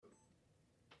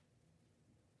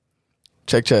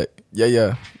Check.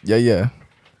 Yeah.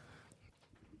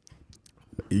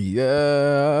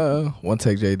 One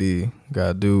take, JD.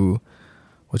 Gotta do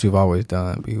what you've always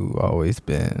done. Be who you've always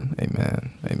been.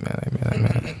 Amen.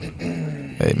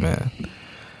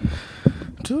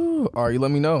 All right, you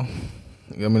let me know.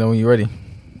 You let me know when you're ready.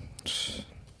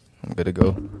 I'm good to go.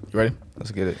 You ready?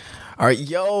 Let's get it. All right,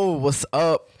 yo, what's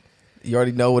up? You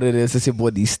already know what it is. It's your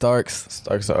boy D Starks.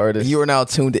 Starks the artist. You are now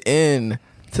tuned in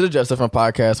to the Just Different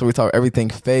podcast, where we talk everything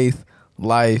faith,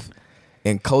 life,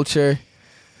 and culture.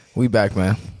 We back,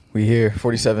 man. We here.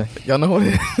 47. Y'all know what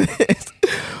it is.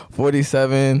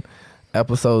 47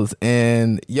 episodes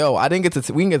in. Yo, we didn't get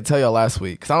to tell y'all last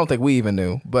week because I don't think we even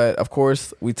knew. But of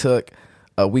course, we took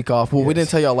a week off. Well, We didn't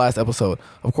tell y'all last episode.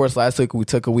 Of course, last week we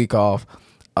took a week off.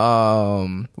 We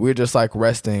were just like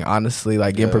resting, honestly,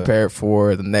 like getting prepared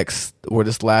for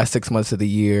this last 6 months of the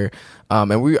year.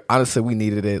 And we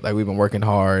needed it. Like, we've been working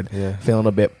hard, feeling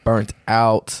a bit burnt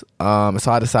out. So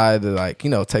I decided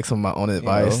to take some of my own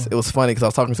advice. It was funny because I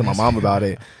was talking to my mom about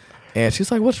it, and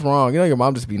she's like, "What's wrong? Your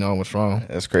mom just be knowing what's wrong."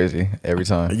 That's crazy every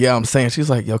time. Yeah, I'm saying. She's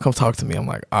like, "Yo, come talk to me." I'm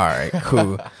like, "All right,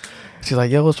 cool." She's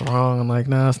like, "Yo, what's wrong?" I'm like,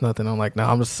 "Nah, it's nothing." I'm like,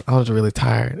 "Nah, I'm just really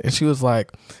tired." And she was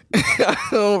like,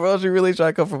 "Oh, bro, she really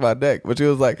tried to come for my neck." But she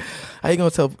was like, how you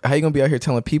gonna be out here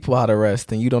telling people how to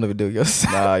rest and you don't even do it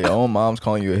yourself?" Nah, your own mom's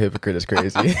calling you a hypocrite is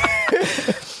crazy.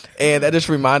 And that just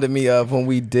reminded me of when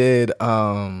we did,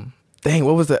 what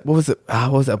was the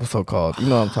episode called? You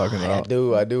know what I'm talking about.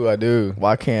 I do.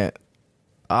 Well,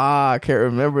 I can't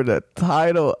remember the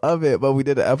title of it, but we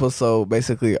did an episode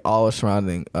basically all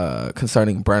surrounding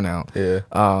concerning burnout. Yeah.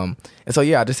 And so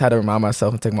I just had to remind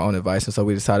myself and take my own advice, and so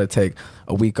we decided to take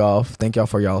a week off. Thank y'all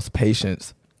for y'all's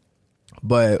patience.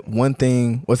 But one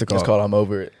thing, what's it called? It's called I'm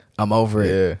Over It. I'm over it.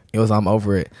 Yeah. It was I'm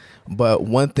over it. But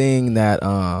one thing that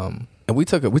and we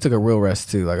took a real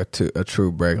rest too, like a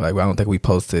true break. Like, I don't think we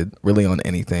posted really on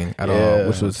anything at all,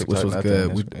 which was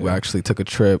good. We actually took a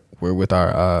trip. We're with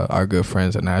our good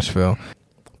friends in Nashville.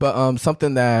 But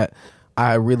something that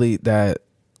I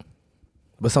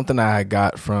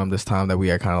got from this time that we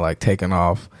had kind of like taken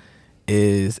off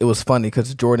is, it was funny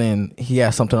because Jordan, he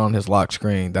had something on his lock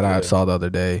screen that I saw the other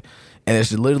day, and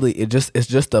it's literally it's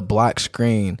just a black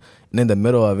screen, and in the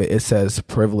middle of it says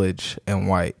privilege and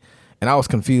white. And I was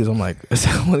confused. I'm like,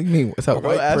 what do you mean? Is that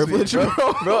white privilege?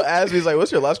 Bro asked me, he's like,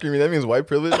 what's your last screen? That means white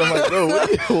privilege? I'm like, bro,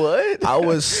 what? I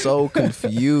was so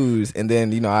confused. And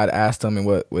then, I'd asked him, and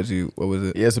what was it?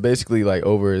 Yeah, so basically, like,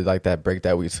 over like that break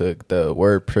that we took, the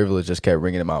word privilege just kept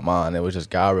ringing in my mind. It was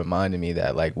just God reminding me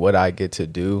that, like, what I get to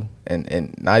do,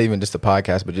 and not even just the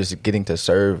podcast, but just getting to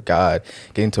serve God,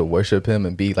 getting to worship him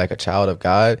and be like a child of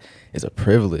God is a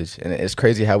privilege. And it's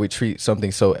crazy how we treat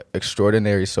something so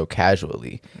extraordinary so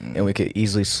casually, and we could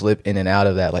easily slip in and out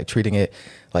of that, like treating it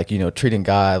like, treating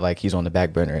God like he's on the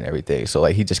back burner and everything. So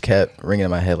like, he just kept ringing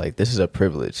in my head like, this is a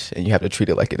privilege and you have to treat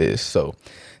it like it is. So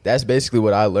that's basically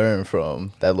what I learned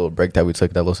from that little break that we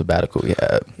took, that little sabbatical we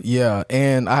had. Yeah,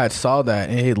 and I had saw that,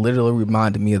 and it literally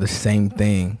reminded me of the same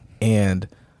thing. And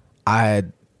I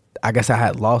guess I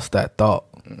had lost that thought.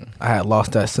 I had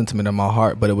lost that sentiment in my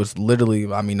heart, but it was literally,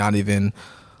 not even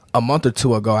a month or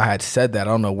two ago I had said that.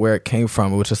 I don't know where it came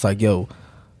from. It was just like, yo,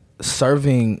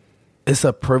 serving, it's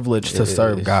a privilege to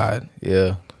serve God.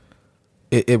 Yeah.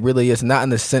 It really is. Not in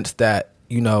the sense that,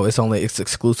 it's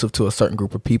exclusive to a certain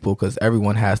group of people, because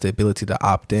everyone has the ability to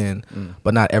opt in,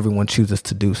 but not everyone chooses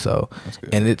to do so.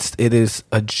 And it is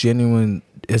a genuine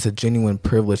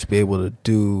privilege to be able to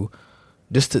do,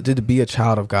 just to be a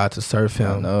child of God, to serve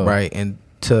him, right? And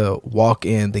to walk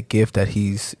in the gift that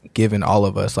he's given all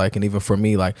of us, like, and even for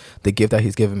me, like, the gift that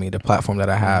he's given me, the platform that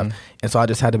I have. And so I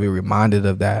just had to be reminded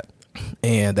of that.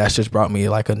 And that's just brought me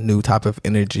like a new type of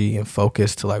energy and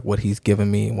focus to like what he's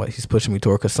given me and what he's pushing me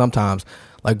toward. Because sometimes,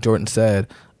 like Jordan said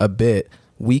a bit,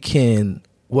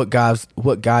 what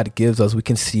God gives us, we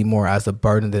can see more as a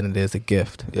burden than it is a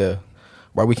gift. Yeah.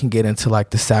 Where we can get into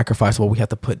like the sacrifice, what we have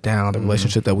to put down, the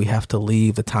relationship that we have to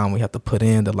leave, the time we have to put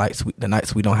in, the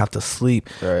nights we don't have to sleep,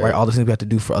 right? All the things we have to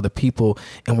do for other people,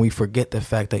 and we forget the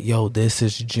fact that, yo, this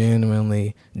is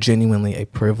genuinely a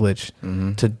privilege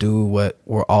to do what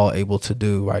we're all able to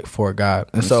do, right, for God.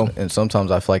 And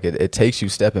sometimes I feel like it takes you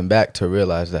stepping back to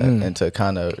realize that, and to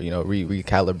kind of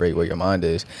recalibrate where your mind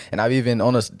is. And I've even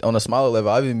on a smaller level,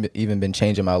 I've even been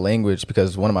changing my language,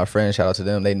 because one of my friends, shout out to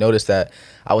them, they noticed that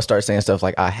I would start saying stuff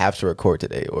like, I have to record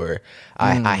today, or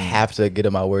I have to get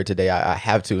in my word today. I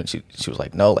have to. And she was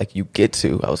like, no, like, you get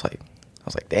to. I was like,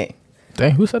 dang,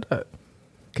 who said that?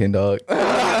 Ken Dog.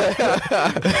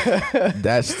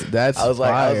 That's I was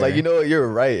fire. like, you know what, you're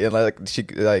right. And like she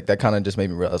like that kind of just made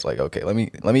me realize like, okay, let me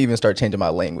even start changing my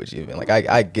language even. Like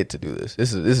I get to do this.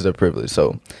 This is a privilege.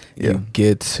 So yeah. You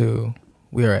get to.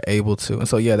 We are able to. And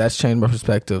so, yeah, that's changed my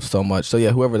perspective so much. So,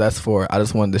 yeah, whoever that's for, I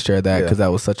just wanted to share that because that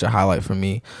was such a highlight for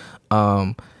me.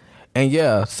 And,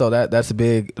 yeah, so that's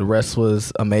big. The rest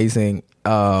was amazing.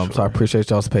 So I appreciate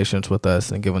y'all's patience with us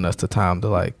and giving us the time to,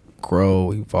 like,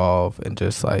 grow, evolve, and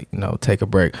just, like, you know, take a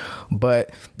break. But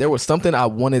there was something I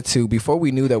wanted to, before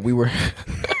we knew that we were...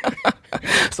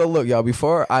 So look, y'all,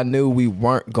 before I knew we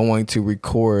weren't going to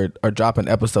record or drop an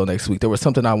episode next week, there was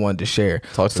something I wanted to share.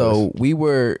 Talk to us. We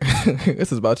were,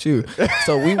 this is about you.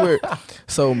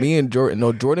 So me and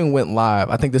Jordan went live.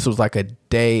 I think this was like a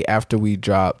day after we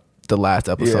dropped the last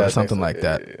episode or something like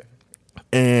that. Yeah.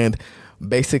 And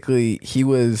basically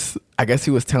I guess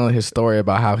he was telling his story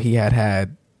about how he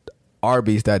had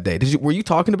Arby's that day. Were you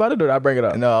talking about it, or did I bring it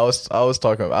up? No, I was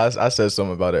talking. I said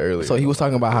something about it earlier. So he was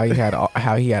talking about how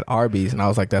he had Arby's, and I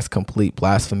was like, that's complete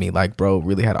blasphemy. Like, bro,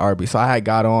 really had Arby's. So I had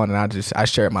got on and I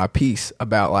shared my piece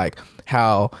about like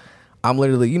how I'm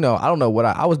literally, you know, I don't know what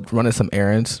I was running some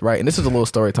errands, right? And this is a little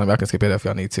story time. Y'all can skip it if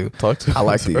y'all need to. Talk to. I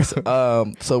like these.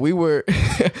 So we were,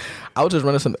 I was just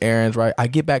running some errands, right? I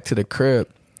get back to the crib.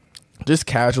 Just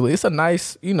casually. It's a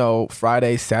nice, you know,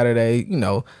 Friday, Saturday, you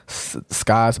know,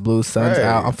 sky's blue, sun's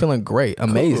out. I'm feeling great.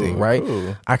 Amazing, right?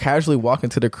 Cool. I casually walk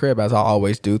into the crib as I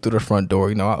always do through the front door.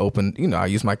 You know, I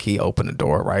use my key, open the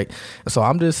door, right? And so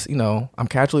I'm just, you know, I'm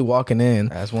casually walking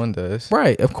in. As one does.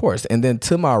 Right, of course. And then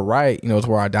to my right, you know, is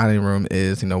where our dining room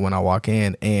is, you know, when I walk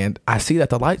in, and I see that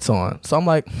the light's on. So I'm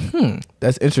like,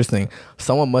 that's interesting.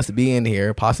 Someone must be in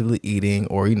here possibly eating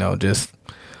or, you know, just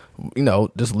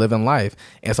living life.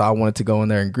 And so I wanted to go in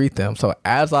there and greet them. So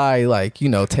as I like, you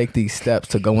know, take these steps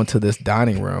to go into this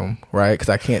dining room, right? Because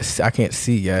I can't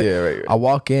see yet. Yeah, right. I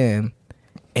walk in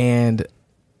and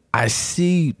I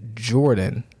see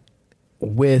Jordan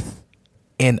with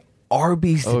an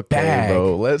Arby's bag.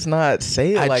 Bro, let's not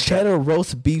say it like cheddar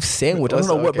roast beef sandwich. I don't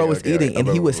know what bro was eating, and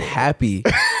he was happy.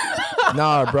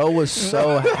 Nah, bro was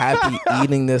so happy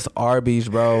eating this Arby's,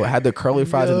 bro. Had the curly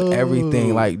fries and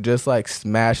everything, like just like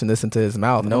smashing this into his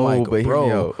mouth. No, like, but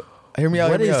bro, hear me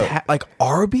out. What is like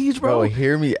Arby's, bro?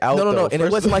 Hear me out. No, and it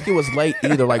wasn't like it was late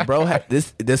either. Like, bro,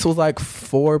 this was like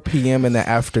 4 p.m. in the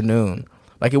afternoon.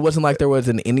 Like, it wasn't like there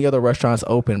wasn't any other restaurants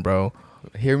open, bro.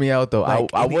 Hear me out though.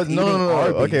 Like, I was no.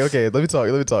 Okay. Let me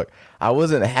talk. I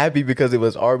wasn't happy because it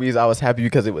was Arby's. I was happy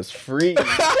because it was free.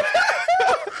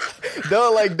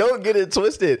 No, like, don't get it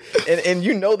twisted. And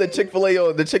you know the Chick-fil-A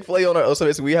on our, so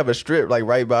basically we have a strip like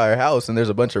right by our house, and there's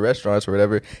a bunch of restaurants or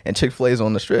whatever, and Chick-fil-A is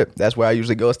on the strip. That's where I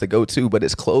usually go. It's the go-to, but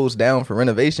it's closed down for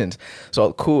renovations.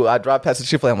 So cool, I drive past the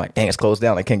Chick-fil-A. I'm like, dang, it's closed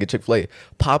down. I can't get Chick-fil-A.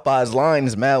 Popeye's line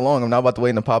is mad long. I'm not about to wait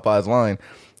in the Popeye's line.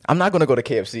 I'm not gonna go to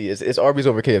KFC. It's Arby's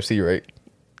over KFC, right?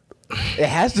 It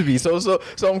has to be. So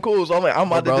I'm cool. So I'm like, I'm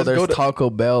about to just there's go to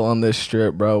Taco Bell on this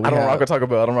strip, bro. I don't rock with Taco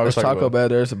Bell. There's Taco Bell.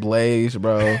 There's Blaze,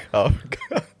 bro. Oh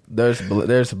God. There's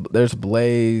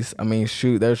Blaze. I mean,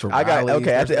 shoot. There's Riley's,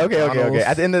 okay. At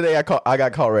the end of the day, I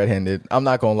got caught red-handed. I'm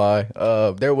not gonna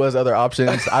lie. There was other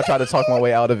options. I tried to talk my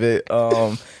way out of it.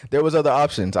 There was other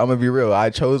options. I'm gonna be real.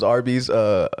 I chose Arby's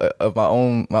of my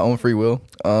own free will.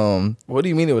 What do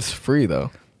you mean it was free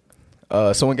though?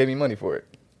 Someone gave me money for it.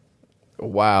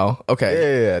 Wow.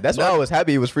 Okay. Yeah. That's why I was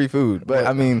happy it was free food. But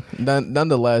I mean,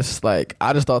 nonetheless, like,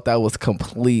 I just thought that was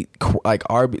complete, like,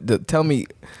 Arby's. Tell me,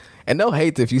 and no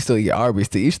hate if you still eat Arby's,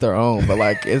 to each their own. But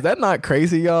like, is that not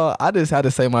crazy, y'all? I just had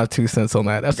to say my 2 cents on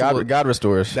that. That's God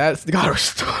restores. That's God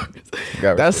restores.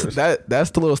 That's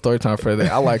the little story time for the day.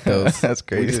 I like those. That's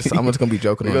crazy. I'm just gonna be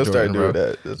joking. We're on gonna Jordan, start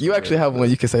doing bro. that. You actually have one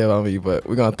you can say about me, but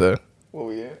we're gonna have to. What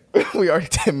we at? We already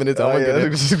 10 minutes.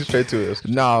 Straight to this.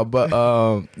 Nah, but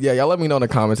yeah, y'all let me know in the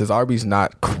comments. Is Arby's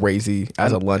not crazy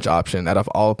as a lunch option? Out of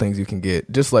all things you can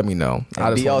get, just let me know.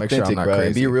 I just want to make sure I'm not crazy.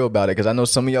 And be real about it, because I know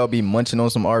some of y'all be munching on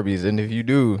some Arby's, and if you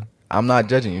do, I'm not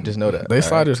judging you. Just know that they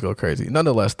sliders go crazy.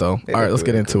 Nonetheless, though, all right, let's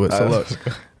get into it. So look,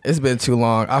 it's been too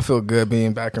long. I feel good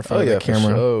being back in front of the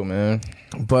camera. Oh man.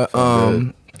 But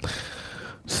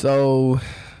so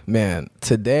man,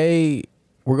 today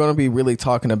we're gonna be really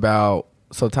talking about.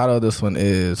 So the title of this one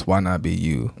is Why Not Be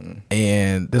You?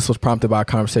 And this was prompted by a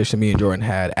conversation me and Jordan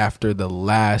had after the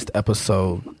last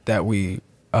episode that we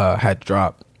had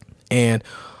dropped. And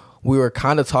we were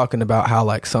kind of talking about how,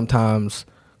 like, sometimes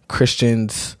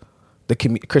Christians, the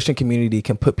Christian community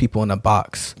can put people in a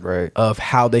box of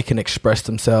how they can express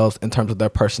themselves in terms of their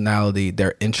personality,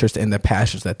 their interests, and their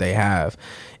passions that they have.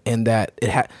 And that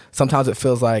sometimes it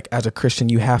feels like as a Christian,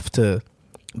 you have to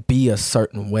be a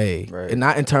certain way, Right. and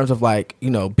not in terms of like, you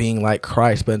know, being like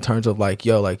Christ, but in terms of like,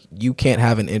 yo, like you can't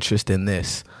have an interest in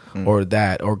this or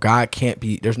that, or God can't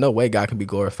be, there's no way God can be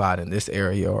glorified in this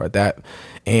area or that.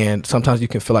 And sometimes you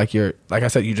can feel like you're, like I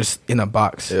said, you're just in a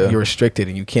box, you're restricted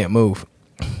and you can't move.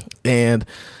 And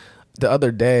the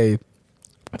other day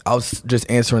I was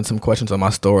just answering some questions on my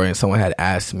story, and someone had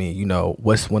asked me, you know,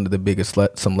 what's one of the biggest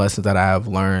some lessons that I have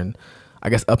learned, I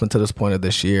guess, up until this point of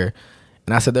this year.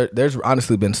 And I said, there's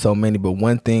honestly been so many, but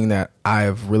one thing that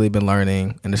I've really been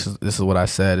learning, and this is what I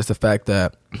said, is the fact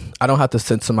that I don't have to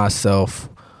censor myself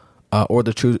or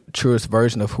the truest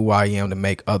version of who I am to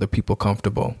make other people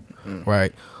comfortable,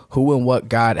 right? Who and what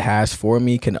God has for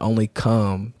me can only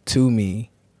come to me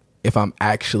if I'm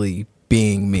actually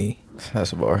being me.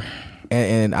 That's a bar.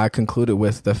 And I concluded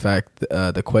with the fact,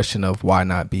 the question of why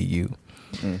not be you?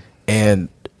 And,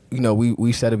 you know,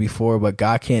 we said it before, but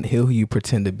God can't heal who you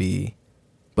pretend to be,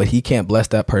 but he can't bless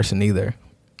that person either.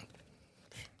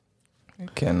 He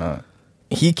cannot.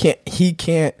 He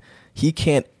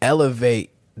can't elevate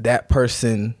that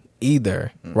person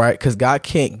either, right? Because God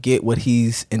can't get what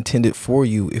he's intended for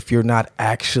you if you're not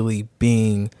actually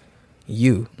being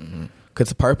you. Because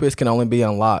the purpose can only be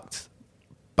unlocked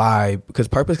by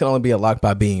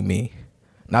being me,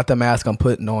 not the mask I'm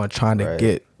putting on trying to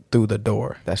get through the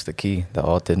door. That's the key.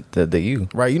 The you.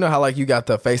 Right. You know how like you got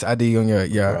the Face ID on your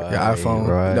iPhone,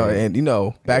 right. You know, and you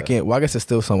know, back in, well, I guess it's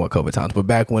still somewhat COVID times, but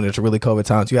back when it's really COVID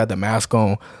times, you had the mask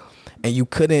on and you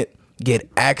couldn't get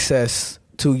access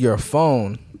to your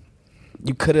phone.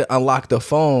 You couldn't unlock the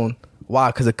phone. Why?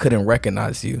 Because it couldn't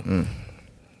recognize you.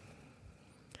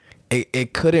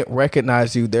 It couldn't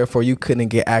recognize you, therefore you couldn't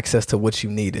get access to what you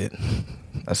needed.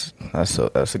 That's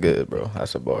a good, bro.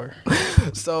 That's a bar.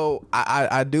 So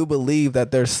I do believe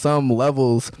that there's some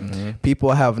levels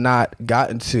people have not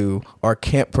gotten to or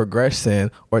can't progress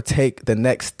in or take the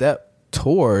next step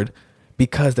toward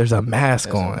because there's a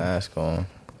mask on.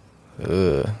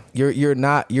 Ugh. You're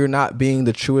not being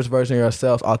the truest version of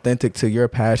yourself, authentic to your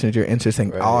passions, your interests,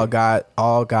 and all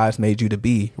God's made you to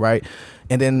be, right?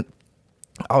 And then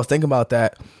I was thinking about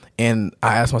that, and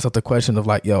I asked myself the question of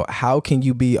like, yo, how can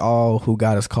you be all who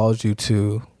God has called you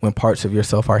to when parts of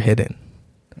yourself are hidden?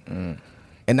 And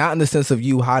not in the sense of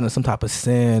you hiding some type of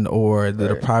sin or the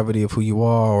depravity of who you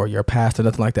are or your past or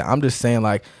nothing like that. I'm just saying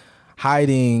like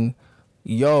hiding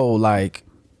yourself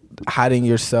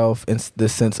in the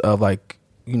sense of like,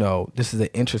 you know, this is an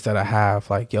interest that I have.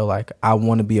 Like, yo, like I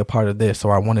want to be a part of this,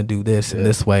 or I want to do this in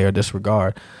this way or this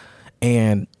regard.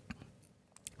 And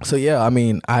so, yeah, I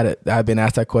mean, I've been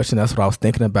asked that question. That's what I was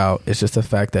thinking about. It's just the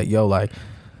fact that, yo, like,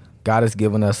 God has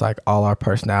given us, like, all our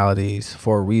personalities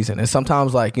for a reason. And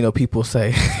sometimes, like, you know, people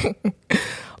say,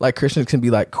 like, Christians can be,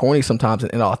 like, corny sometimes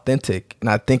and inauthentic. And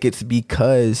I think it's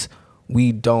because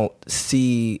we don't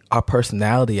see our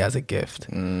personality as a gift,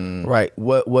 right?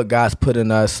 What God's put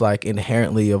in us, like,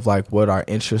 inherently of, like, what our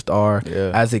interests are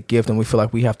as a gift. And we feel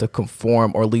like we have to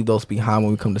conform or leave those behind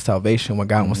when we come to salvation, when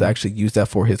God wants to actually use that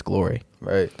for his glory.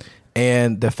 Right.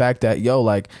 And the fact that, yo,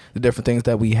 like, the different things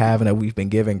that we have and that we've been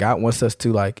given, God wants us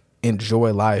to, like,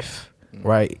 enjoy life,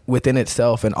 right, within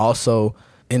itself, and also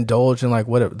indulge in, like,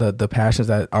 what the passions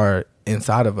that are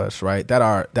inside of us, right, that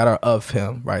are of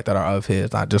him, right, that are of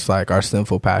his, not just like our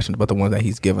sinful passions, but the ones that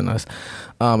he's given us.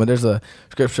 And there's a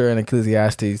scripture in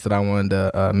Ecclesiastes that I wanted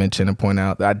to mention and point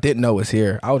out that I didn't know was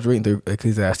here. I was reading through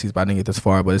Ecclesiastes, but I didn't get this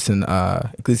far, but it's in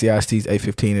Ecclesiastes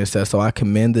 8:15. It says, "So I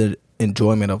commend the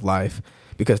enjoyment of life,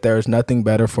 because there is nothing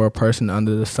better for a person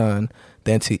under the sun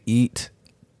than to eat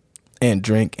and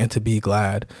drink and to be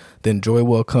glad. Then joy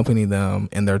will accompany them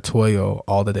in their toil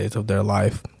all the days of their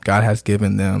life. God has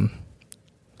given them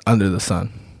under the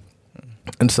sun."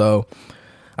 And so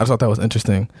I just thought that was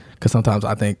interesting, because sometimes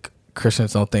I think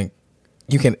Christians don't think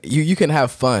you can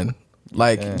have fun.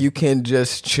 Like, you can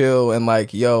just chill and,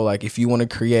 like, yo, like, if you want to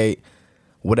create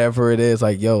whatever it is,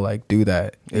 like, yo, like, do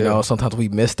that. You know, sometimes we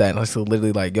miss that. And it's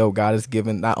literally like, yo, God has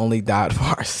not only died for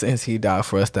our sins, he died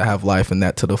for us to have life, and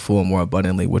that to the full and more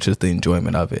abundantly, which is the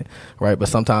enjoyment of it, right? But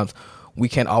sometimes we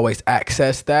can't always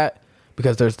access that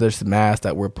because there's this mask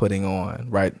that we're putting on,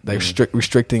 right? Like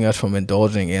restricting us from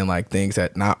indulging in, like, things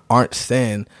that aren't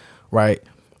sin, right?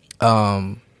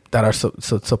 That are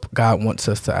so God wants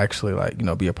us to actually, like, you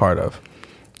know, be a part of.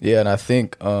 Yeah, and I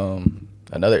think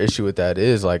another issue with that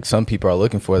is, like, some people are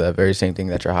looking for that very same thing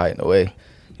that you're hiding away.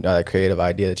 You know, that creative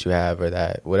idea that you have, or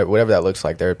that whatever that looks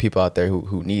like. There are people out there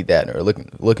who need that and are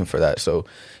looking for that. So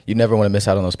you never want to miss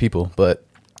out on those people. But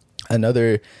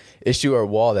another issue or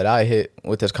wall that I hit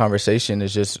with this conversation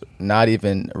is just not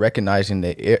even recognizing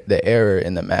the error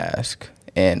in the mask.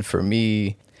 And for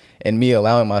me, and me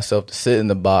allowing myself to sit in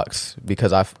the box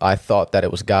because I thought that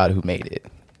it was God who made it.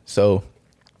 So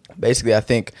basically, I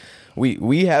think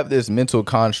we have this mental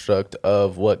construct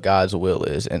of what God's will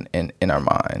is in our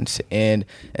minds. And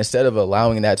instead of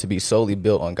allowing that to be solely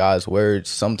built on God's words,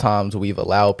 sometimes we've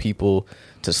allowed people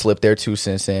to slip their 2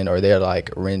 cents in, or their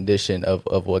like rendition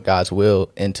of what God's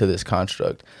will into this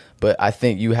construct. But I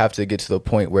think you have to get to the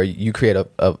point where you create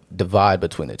a divide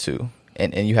between the two.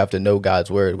 And you have to know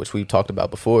God's word, which we've talked about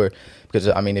before. Because,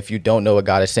 I mean, if you don't know what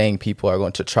God is saying, people are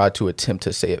going to try to attempt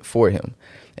to say it for him.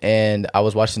 And I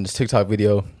was watching this TikTok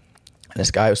video, and this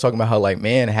guy was talking about how, like,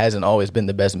 man hasn't always been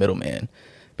the best middleman.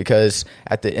 Because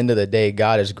at the end of the day,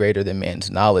 God is greater than man's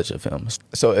knowledge of him.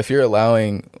 So if you're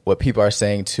allowing what people are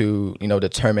saying to,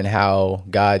 determine how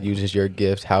God uses your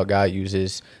gift, how God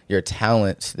uses your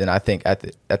talents, then I think at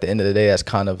the end of the day, that's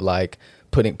kind of like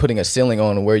putting a ceiling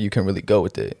on where you can really go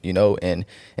with it, and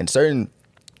in certain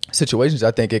situations,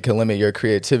 I think it can limit your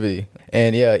creativity.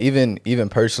 And yeah, even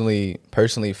personally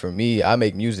for me, I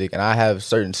make music, and I have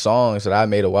certain songs that I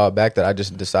made a while back that I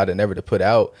just decided never to put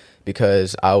out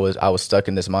because I was stuck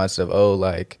in this mindset of,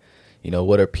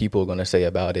 what are people going to say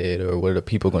about it, or what are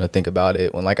people going to think about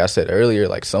it? When, like I said earlier,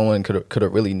 like someone could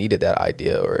have really needed that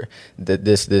idea, or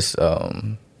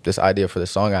this idea for the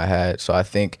song I had. So I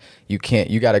think you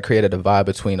got to create a divide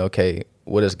between, okay,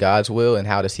 what is God's will and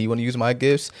how does he want to use my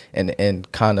gifts,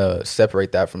 and kind of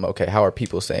separate that from, okay, how are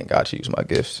people saying God should use my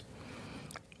gifts?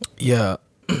 Yeah,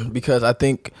 because I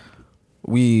think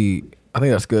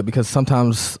that's good, because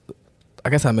sometimes, I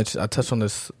guess I touched on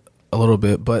this a little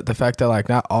bit, but the fact that like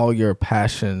not all your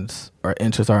passions or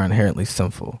interests are inherently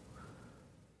sinful.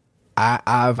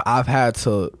 I've had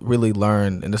to really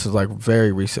learn, and this is like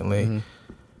very recently, Mm-hmm.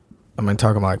 I mean,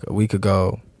 talking like a week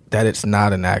ago, that it's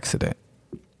not an accident.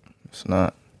 It's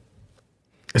not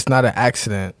an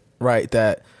accident, right?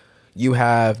 That you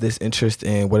have this interest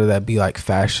in, whether that be like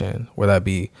fashion, whether that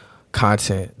be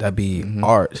content, that be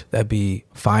art, that be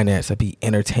finance, that be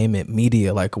entertainment,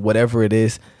 media, like whatever it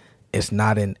is, it's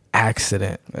not an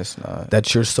accident. It's not.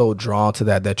 That you're so drawn to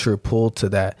that you're pulled to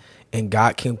that, and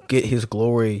God can get his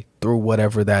glory through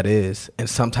whatever that is. And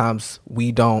sometimes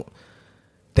we don't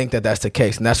think that that's the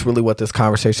case, and that's really what this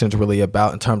conversation is really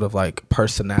about in terms of like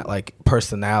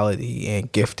personality and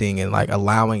gifting, and like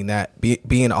allowing that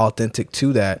being authentic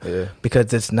to that. Yeah.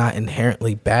 Because it's not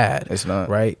inherently bad. It's not,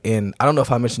 right? And I don't know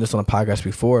if I mentioned this on a podcast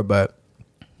before, but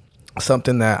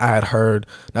something that I had heard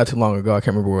not too long ago, I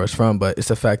can't remember where it's from, but it's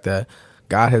the fact that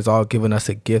God has all given us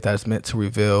a gift that is meant to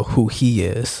reveal who he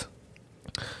is.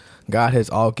 God has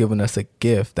all given us a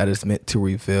gift that is meant to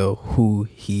reveal who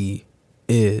he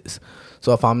is.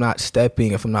 So if I'm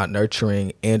not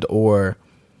nurturing and or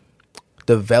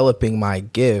developing my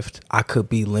gift, I could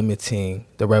be limiting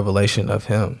the revelation of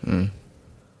him.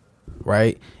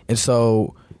 Right? And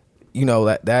so,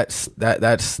 that's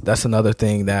another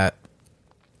thing that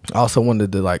I also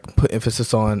wanted to like put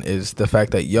emphasis on, is the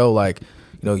fact that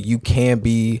you can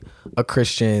be a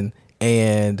Christian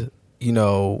and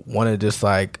want to just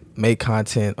like make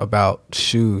content about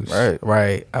shoes,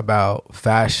 right? About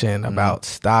fashion, about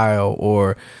style,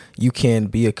 or you can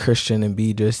be a Christian and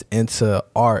be just into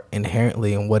art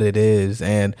inherently and what it is,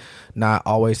 and not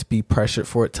always be pressured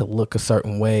for it to look a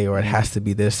certain way, or it has to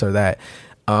be this or that,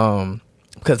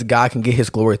 because God can get his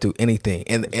glory through anything.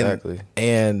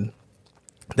 And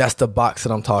that's the box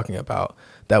that I'm talking about,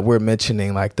 that we're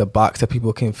mentioning, like the box that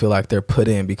people can feel like they're put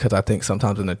in, because I think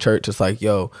sometimes in the church it's like,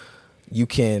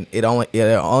 it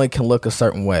only can look a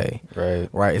certain way,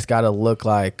 right? It's got to look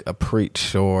like a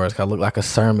preach, or it's got to look like a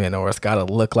sermon, or it's got to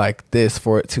look like this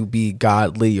for it to be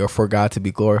godly, or for God to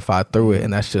be glorified through it,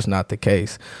 and that's just not the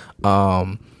case.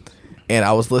 And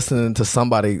I was listening to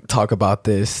somebody talk about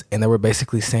this, and they were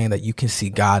basically saying that you can see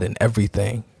God in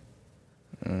everything.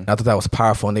 I thought that was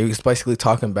powerful, and they was basically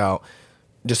talking about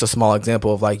just a small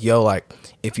example of like,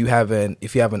 if you have an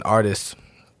artist,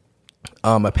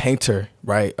 a painter,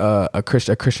 right? A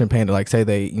Christian painter, like say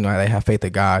they have faith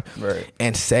in God, right?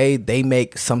 And say they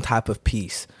make some type of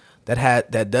piece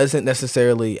that doesn't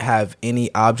necessarily have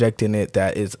any object in it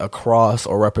that is a cross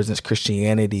or represents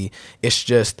Christianity. It's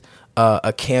just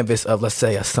a canvas of, let's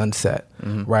say, a sunset,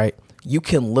 right? You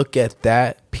can look at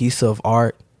that piece of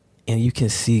art and you can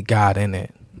see God in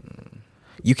it.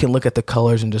 You can look at the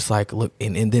colors and just like look,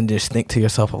 and then just think to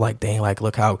yourself of like, dang, like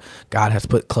look how God has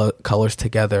put colors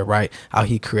together, right? How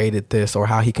he created this, or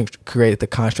how he created the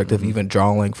construct of even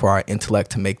drawing for our intellect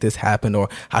to make this happen, or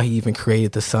how he even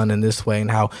created the sun in this way,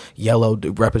 and how yellow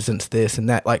represents this and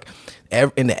that. Like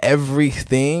in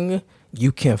everything,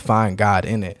 you can find God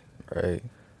in it. Right.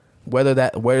 whether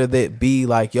that be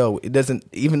like, yo, it doesn't,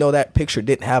 even though that picture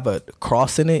didn't have a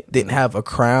cross in it, didn't have a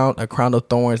crown of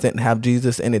thorns, didn't have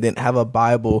Jesus in it, didn't have a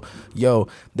Bible, yo,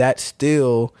 that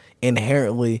still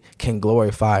inherently can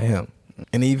glorify him.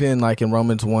 And even like in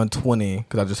Romans 1:20,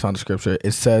 because I just found the scripture,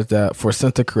 it says that for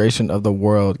since the creation of the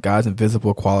world, God's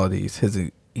invisible qualities, his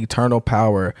eternal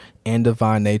power and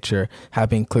divine nature have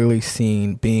been clearly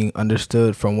seen, being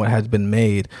understood from what has been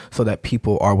made, so that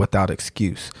people are without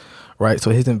excuse. Right,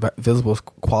 so his invisible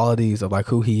qualities of like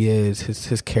who he is,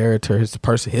 his character, his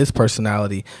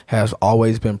personality has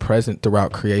always been present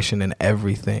throughout creation and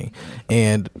everything.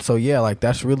 And so yeah, like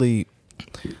that's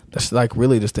like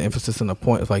really just the emphasis on the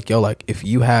point. It's like, yo, like if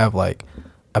you have like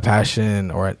a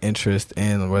passion or an interest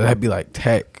in, whether that be like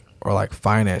tech or like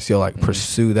finance, you'll like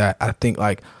pursue that. I think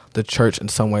like the church in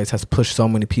some ways has pushed so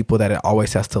many people that it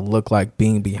always has to look like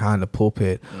being behind the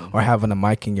pulpit or having a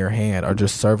mic in your hand or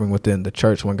just serving within the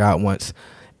church, when God wants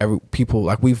people,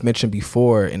 like we've mentioned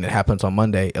before, and it happens on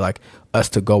Monday, like us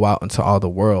to go out into all the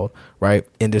world, right?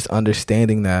 And just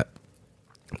understanding that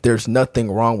there's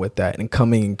nothing wrong with that and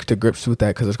coming to grips with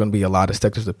that, because there's going to be a lot of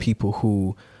sectors of people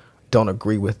who don't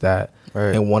agree with that,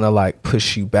 right, and want to like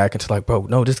push you back into like, bro,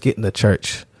 no, just get in the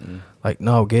church. Like,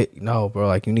 no, bro.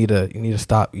 Like, you need to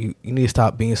stop. You need to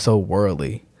stop being so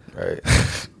worldly. Right.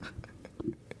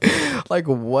 Like,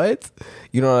 what?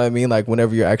 You know what I mean? Like,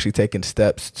 whenever you're actually taking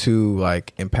steps to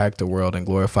like impact the world and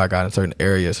glorify God in certain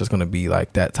areas, there's going to be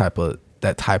like that type of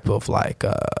like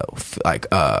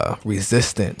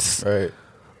resistance. Right.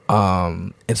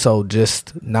 And so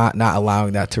just not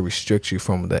allowing that to restrict you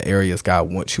from the areas God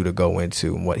wants you to go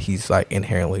into and what he's like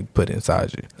inherently put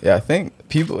inside you. Yeah, I think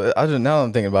people, now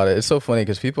I'm thinking about it, it's so funny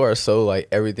because people are so like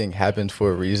everything happens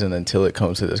for a reason until it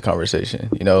comes to this conversation,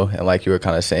 you know? And like you were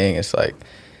kind of saying, it's like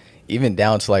even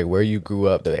down to like where you grew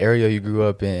up, the area you grew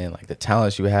up in, like the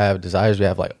talents you have, desires you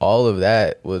have, like all of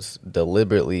that was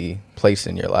deliberately placed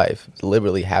in your life,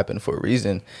 deliberately happened for a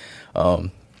reason.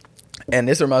 And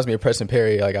this reminds me of Preston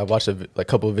Perry. Like, I watched a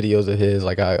couple of videos of his.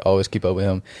 Like, I always keep up with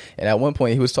him. And at one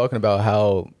point, he was talking about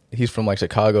how he's from, like,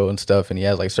 Chicago and stuff, and he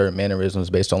has, like, certain mannerisms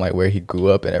based on, like, where he grew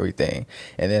up and everything.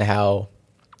 And then how,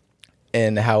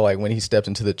 like, when he stepped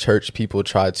into the church, people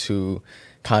try to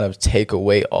kind of take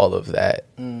away all of that,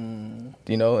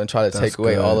 you know, and try to take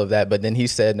away all of that. But then he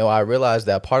said, no, I realized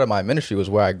that part of my ministry was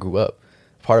where I grew up.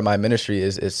 Part of my ministry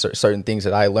is certain things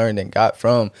that I learned and got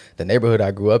from the neighborhood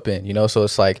I grew up in, you know? So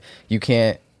it's like, you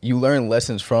learn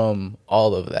lessons from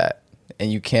all of that,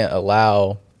 and you can't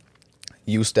allow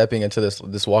you stepping into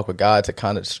this walk with God to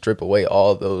kind of strip away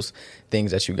all of those things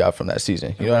that you got from that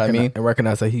season. You know what I mean? And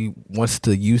recognize that he wants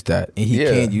to use that, and he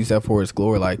can use that for his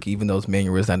glory. Like, even those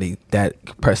mannerisms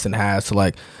that person has to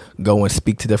like go and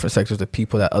speak to different sectors of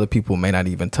people that other people may not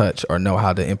even touch or know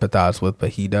how to empathize with, but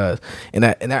he does. And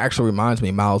that actually reminds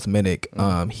me, Miles Minnick,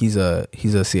 he's a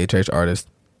CHH artist.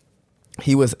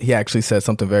 He actually said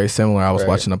something very similar. I was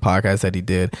watching a podcast that he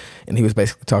did, and he was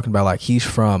basically talking about like he's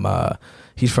from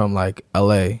like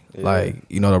LA, like,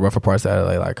 you know, the rougher parts of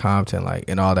LA, like Compton, like,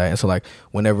 and all that. And so like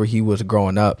whenever he was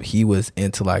growing up, he was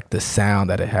into like the sound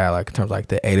that it had, like in terms of like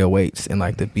the 808s and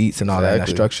like the beats and all that, and that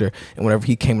structure. And whenever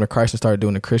he came to Christ and started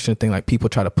doing the Christian thing, like people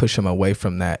try to push him away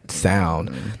from that sound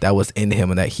that was in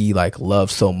him and that he like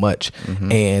loved so much.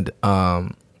 And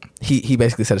he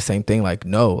basically said the same thing, like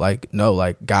no,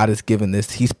 God has given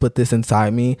this, he's put this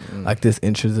inside me, like this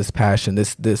interest, this passion,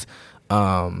 this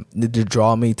to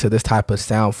draw me to this type of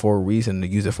sound for a reason, to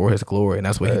use it for his glory. And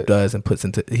that's what he does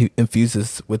and he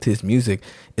infuses with his music,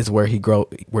 is where he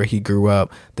grew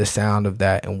up, the sound of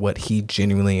that and what he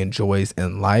genuinely enjoys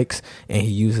and likes, and he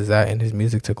uses that in his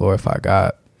music to glorify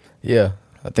God. Yeah,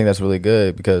 I think that's really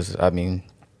good, because I mean,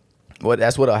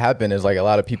 what'll happen is like a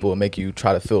lot of people will make you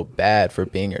try to feel bad for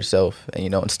being yourself, and, you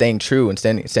know, and staying true and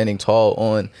standing tall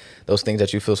on those things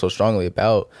that you feel so strongly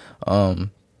about.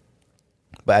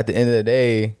 But at the end of the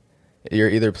day, you're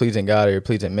either pleasing God or you're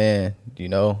pleasing man, you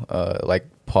know, like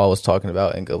Paul was talking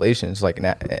about in Galatians, like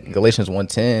in Galatians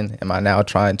 1:10, am I now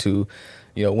trying to,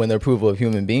 you know, win the approval of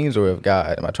human beings or of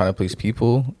God? Am I trying to please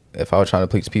people? If I were trying to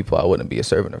please people, I wouldn't be a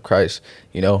servant of Christ,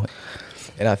 you know?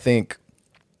 And I think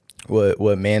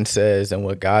what man says and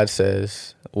what God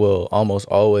says will almost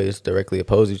always directly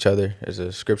oppose each other. There's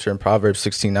a scripture in Proverbs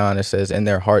 16:9. It says, in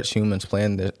their hearts, humans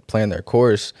plan their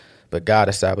course, but God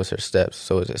established their steps.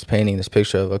 So it's painting this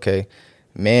picture of, okay,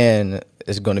 man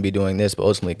is going to be doing this, but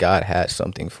ultimately God has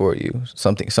something for you,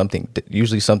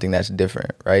 usually something that's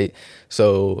different, right?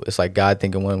 So it's like God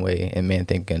thinking one way and man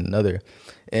thinking another.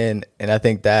 And I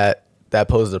think that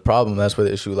poses a problem. That's where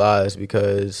the issue lies,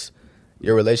 because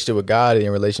your relationship with God and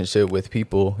your relationship with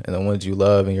people and the ones you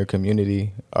love in your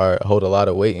community hold a lot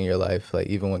of weight in your life. Like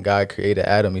even when God created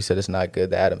Adam, he said it's not good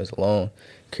that Adam is alone.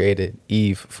 Created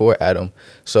Eve for Adam.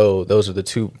 So those are the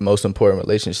two most important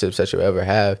relationships that you'll ever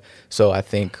have. So I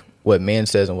think what man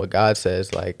says and what God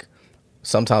says, like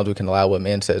sometimes we can allow what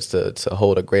man says to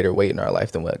hold a greater weight in our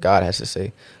life than what God has to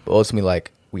say. But ultimately,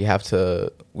 like we have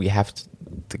to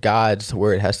God's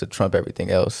word has to trump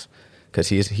everything else. Because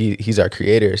he's our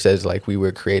creator. It says like we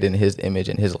were created in his image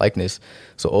and his likeness.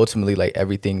 So ultimately, like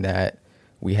everything that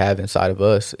we have inside of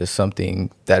us is something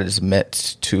that is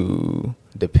meant to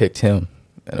depict him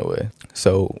in a way.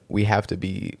 So we have to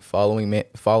be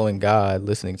following God,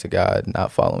 listening to God,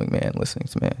 not following man, listening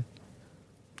to man.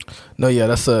 No, yeah,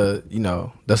 that's a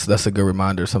good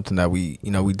reminder. Something that we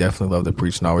definitely love to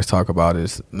preach and always talk about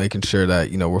is making sure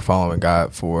that we're following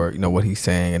God for what he's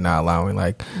saying and not allowing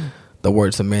like the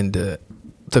words of men to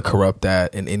corrupt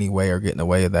that in any way or get in the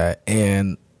way of that.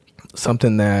 And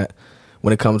something that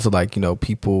when it comes to like,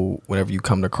 people, whenever you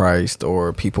come to Christ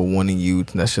or people wanting you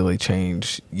to necessarily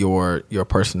change your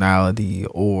personality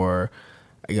or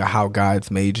how God's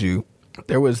made you,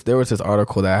 there was this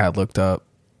article that I had looked up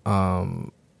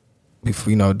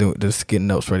before, just getting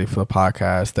notes ready for the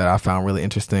podcast that I found really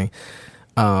interesting.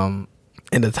 And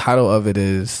the title of it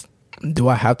is, do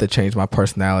I have to change my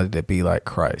personality to be like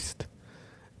Christ?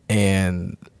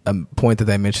 And a point that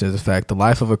they mentioned is the fact the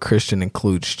life of a Christian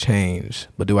includes change,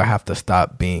 but do I have to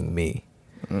stop being me?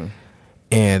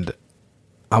 And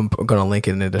I'm going to link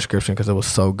it in the description because it was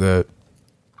so good.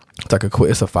 It's like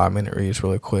it's a 5-minute read. It's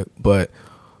really quick. But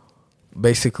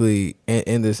basically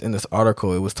in this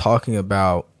article, it was talking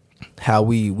about how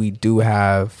we do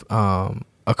have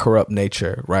a corrupt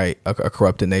nature, right? A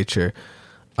corrupted nature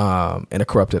and a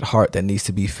corrupted heart that needs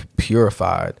to be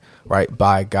purified, right,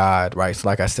 by God, right? So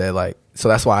like I said, so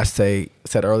that's why I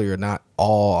said earlier, not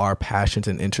all our passions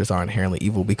and interests are inherently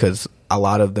evil, because a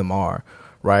lot of them are,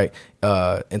 right?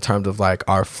 In terms of like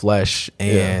our flesh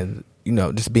and,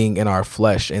 just being in our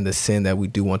flesh and the sin that we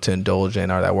do want to indulge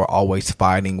in or that we're always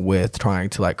fighting with, trying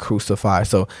to like crucify.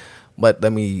 So, but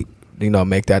let me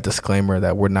make that disclaimer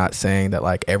that we're not saying that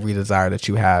like every desire that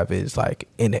you have is like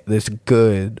in this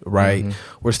good, right?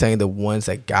 We're saying the ones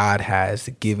that God has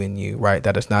given you, right?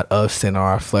 That is not of sin or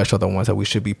our flesh are the ones that we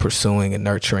should be pursuing and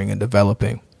nurturing and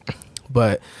developing.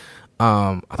 But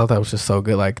I thought that was just so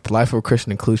good. Like the life of a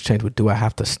Christian includes change, but do I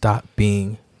have to stop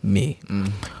being me?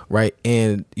 Right?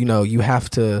 And you have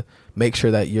to make sure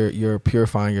that you're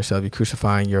purifying yourself, you're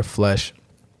crucifying your flesh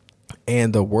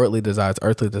and the worldly desires,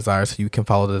 earthly desires, so you can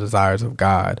follow the desires of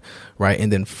God, right?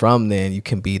 And then from then you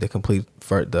can be the complete,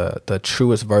 the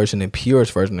truest version and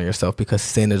purest version of yourself, because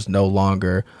sin is no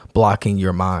longer blocking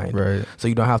your mind, right? So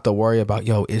you don't have to worry about,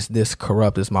 is this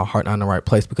corrupt? Is my heart not in the right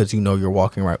place? Because you're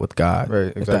walking right with God, right?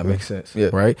 Exactly. If that makes sense,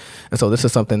 right? And so this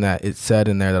is something that it said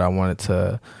in there that I wanted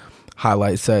to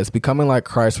highlight. Says becoming like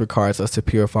Christ requires us to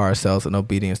purify ourselves in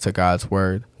obedience to God's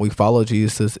word. We follow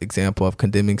Jesus' example of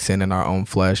condemning sin in our own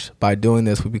flesh. By doing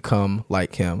this, we become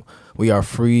like him. We are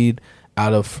freed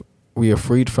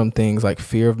from things like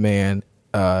fear of man,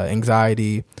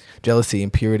 anxiety, jealousy,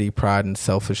 impurity, pride, and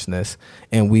selfishness,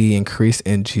 and we increase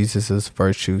in Jesus's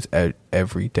virtues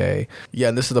every day. Yeah,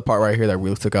 and this is the part right here that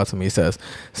really stuck out to me. It says,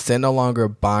 sin no longer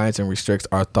binds and restricts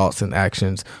our thoughts and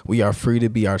actions. We are free to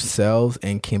be ourselves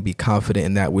and can be confident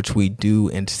in that which we do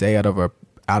and say out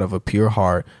of a pure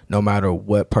heart, no matter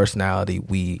what personality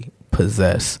we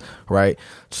possess, right?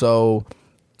 So,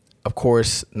 of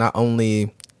course, not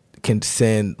only can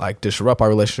sin like disrupt our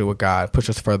relationship with God, push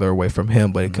us further away from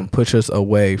him, but it can push us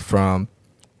away from,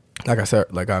 like I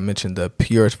said, like I mentioned, the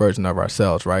purest version of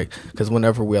ourselves, right? Because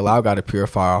whenever we allow God to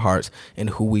purify our hearts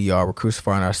and who we are, we're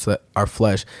crucifying our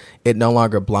flesh, it no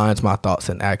longer blinds my thoughts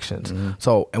and actions.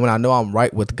 So, and when I know I'm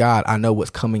right with God, I know what's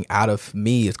coming out of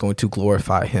me is going to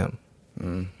glorify him.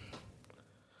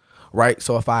 Right.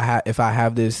 So if I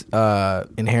have this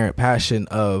inherent passion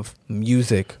of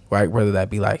music, right, whether that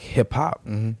be like hip hop,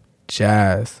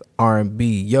 jazz,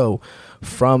 R&B,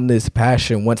 from this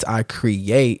passion, once I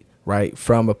create, right,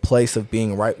 from a place of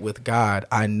being right with God,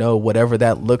 I know whatever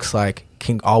that looks like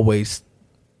can always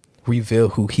reveal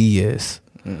who he is.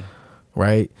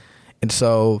 Right. And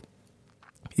so,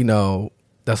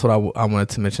 that's what I wanted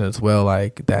to mention as well.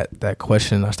 Like that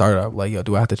question I started off like,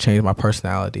 do I have to change my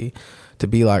personality to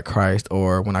be like Christ?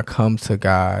 Or when I come to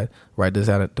God, right,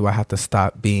 do I have to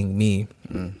stop being me?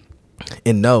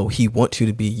 And no, he wants you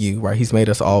to be you, right? He's made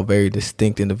us all very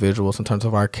distinct individuals in terms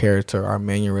of our character, our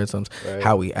mannerisms, right,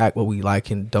 how we act, what we like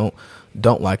and don't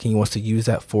like. And he wants to use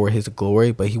that for his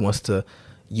glory, but he wants to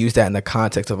use that in the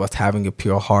context of us having a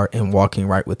pure heart and walking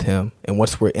right with him. And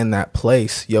once we're in that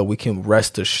place, we can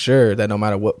rest assured that no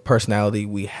matter what personality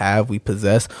we have, we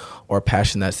possess, or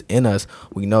passion that's in us,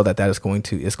 we know that is going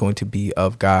to be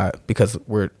of God, because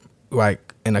we're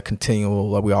like in a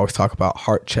continual, like we always talk about,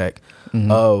 heart check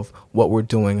of what we're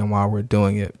doing and why we're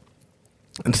doing it.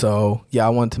 And so, I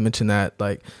wanted to mention that,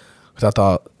 like, because I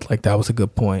thought like that was a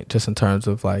good point, just in terms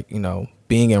of like,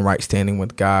 being in right standing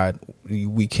with God.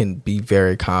 We can be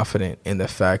very confident in the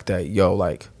fact that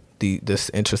like this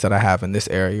interest that I have in this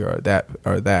area or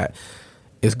that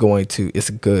is it's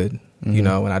good, and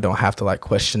I don't have to like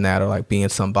question that or like be in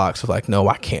some box of like, no,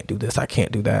 I can't do this, I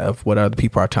can't do that, of what other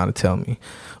people are trying to tell me,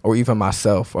 or even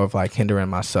myself, or of like hindering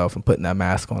myself and putting that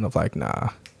mask on of like, nah,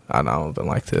 I don't even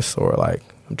like this, or like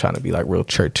I'm trying to be like real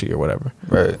churchy or whatever.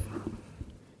 Right.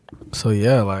 So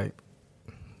like,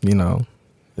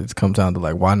 it comes down to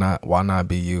like, why not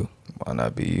be you? Why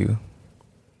not be you?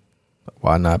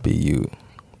 Why not be you?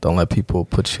 Don't let people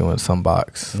put you in some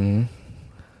box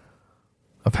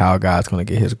of how God's going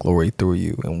to get his glory through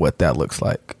you and what that looks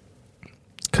like.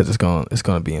 Cause it's going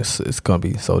to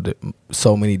be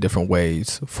so many different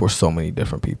ways for so many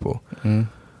different people.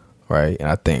 Right. And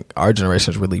I think our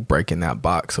generation is really breaking that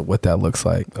box of what that looks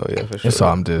like. Oh yeah, for sure. And so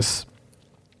I'm just,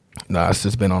 it's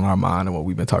just been on our mind and what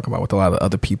we've been talking about with a lot of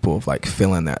other people, of like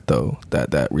feeling that though,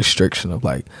 that restriction of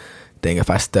like, dang, if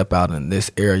I step out in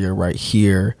this area right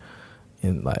here,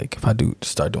 and like if I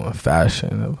start doing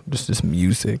fashion, or just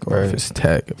music, or if it's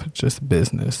tech, if it's just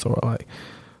business, or like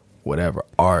whatever,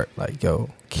 art, like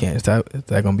is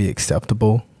that gonna be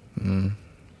acceptable?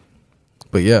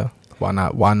 But why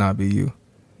not be you?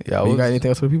 Yeah, you got anything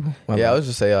else for people? I was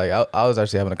just saying, like I was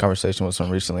actually having a conversation with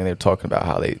someone recently, and they were talking about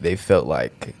how they felt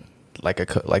like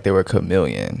they were a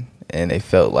chameleon, and they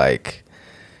felt like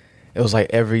it was like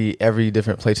every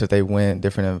different place that they went,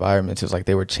 different environments, it was like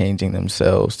they were changing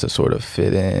themselves to sort of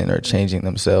fit in, or changing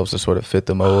themselves to sort of fit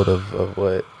the mold of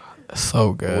what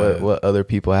so good what other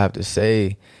people have to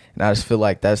say. And I just feel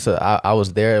like I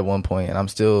was there at one point, and I'm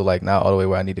still like not all the way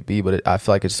where I need to be, but I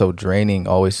feel like it's so draining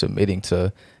always submitting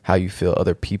to how you feel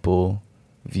other people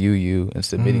view you, and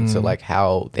submitting to like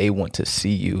how they want to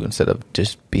see you instead of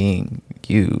just being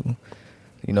you,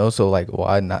 so like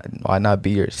why not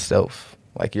be yourself?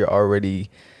 Like, you're already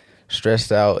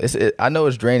stressed out. I know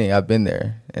it's draining. I've been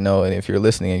there, and if you're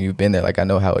listening and you've been there, like, I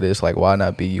know how it is. Like, why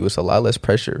not be you? It's a lot less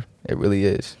pressure. It really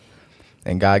is.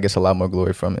 And God gets a lot more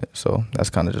glory from it. So that's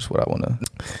kind of just what I want to.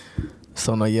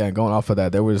 So going off of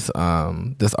that, there was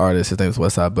this artist, his name is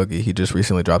Westside Boogie. He just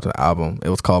recently dropped an album. It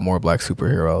was called More Black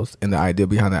Superheroes. And the idea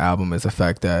behind the album is the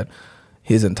fact that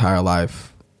his entire life,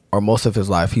 or most of his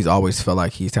life, he's always felt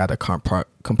like he's had to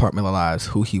compartmentalize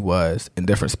who he was in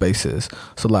different spaces.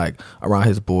 So like around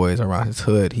his boys, around his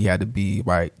hood, he had to be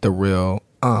the real,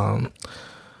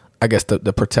 I guess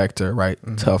the protector, right?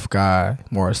 Tough guy,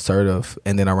 more assertive.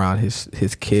 And then around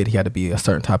his kid, he had to be a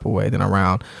certain type of way. Then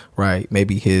around,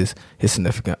 maybe his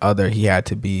significant other, he had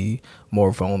to be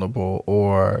more vulnerable,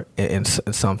 or in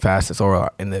some facets, or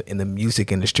in the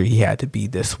music industry, he had to be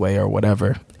this way or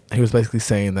whatever. He was basically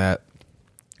saying that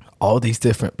all these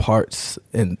different parts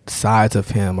and sides of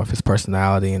him, of his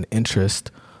personality and interest,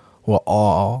 were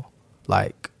all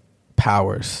like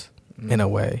powers in a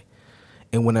way.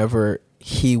 And whenever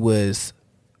he was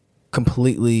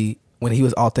authentically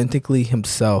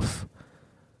himself,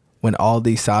 when all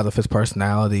these sides of his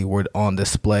personality were on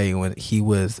display, when he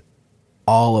was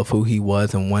all of who he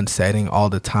was in one setting all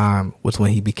the time, was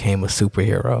when he became a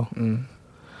superhero.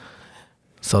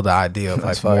 So the idea of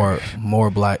like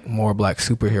more black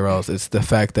superheroes, it's the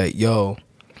fact that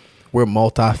we're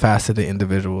multifaceted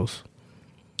individuals,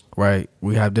 right?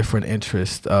 We have different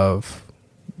interests of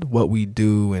what we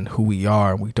do and who we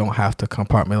are, and we don't have to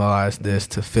compartmentalize this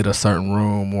to fit a certain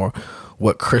room, or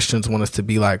what Christians want us to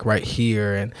be like right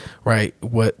here, and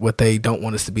what they don't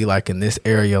want us to be like in this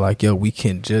area. Like, we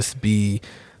can just be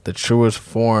the truest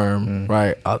form,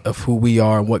 of who we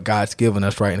are and what God's given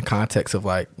us, in the context of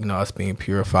like, us being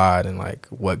purified and like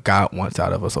what God wants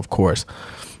out of us, of course.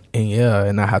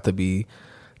 And not have to be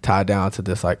tied down to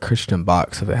this like Christian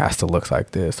box if it has to look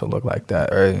like this or look like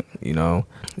that, right?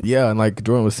 And like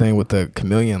Jordan was saying with the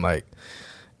chameleon like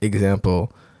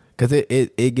example, because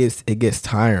it gets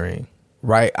tiring,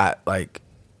 right?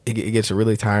 It gets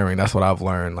really tiring. That's what I've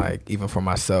learned, like even for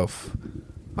myself,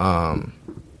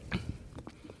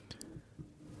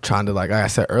 trying to, like I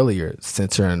said earlier,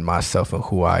 centering myself and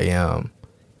who I am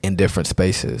in different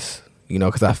spaces,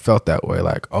 because I felt that way,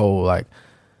 like,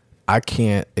 I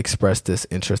can't express this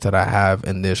interest that I have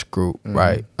in this group,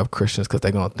 of Christians, because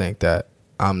they're going to think that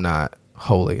I'm not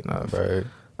holy enough. Right.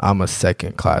 I'm a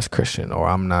second class Christian, or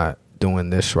I'm not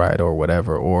doing this right, or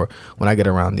whatever, or when I get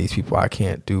around these people I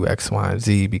can't do X, Y, and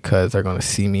Z because they're gonna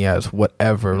see me as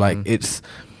whatever. Like it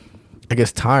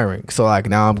gets tiring. So like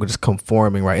now I'm just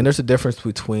conforming, right? And there's a difference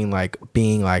between like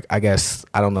being like, I guess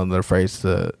I don't know another phrase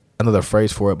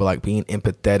for it, but like being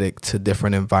empathetic to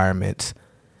different environments,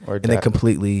 or and then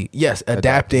completely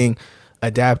adapting,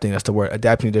 that's the word,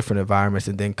 adapting to different environments,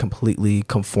 and then completely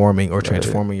conforming or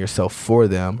transforming yourself for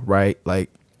them, right? Like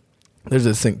there's a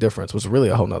distinct difference, which is really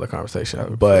a whole nother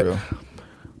conversation. But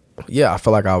yeah, I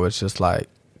feel like I was just like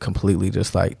completely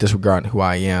just like disregarding who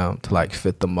I am to like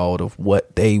fit the mold of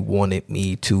what they wanted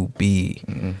me to be.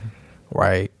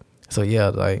 Right? So yeah,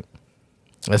 like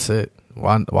that's it.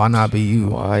 Why not be you?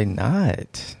 Why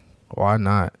not? Why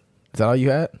not? Is that all you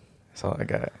had? That's all I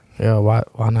got. Yeah,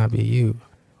 why not be you?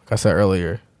 Like I said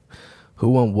earlier,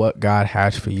 who and what God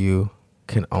has for you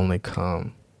can only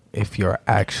come if you're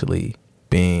actually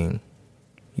being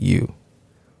you.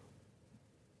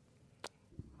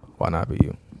 Why not be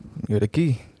you? You're the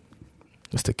key.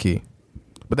 It's the key.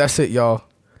 But that's it, y'all.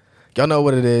 Y'all know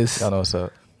what it is. Y'all know what's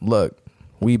up. Look,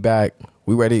 we back.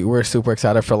 We ready. We're super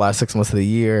excited for the last 6 months of the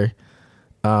year.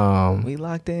 We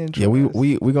locked in. Yeah, we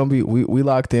gonna be we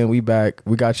locked in. We back.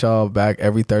 We got y'all back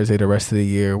every Thursday the rest of the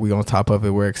year. We on top of it.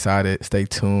 We're excited. Stay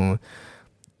tuned.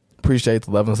 Appreciate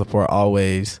the love and support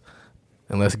always.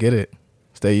 And let's get it.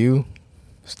 Stay you.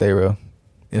 Stay real.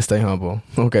 And stay humble.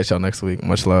 We'll catch y'all next week.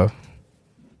 Much love.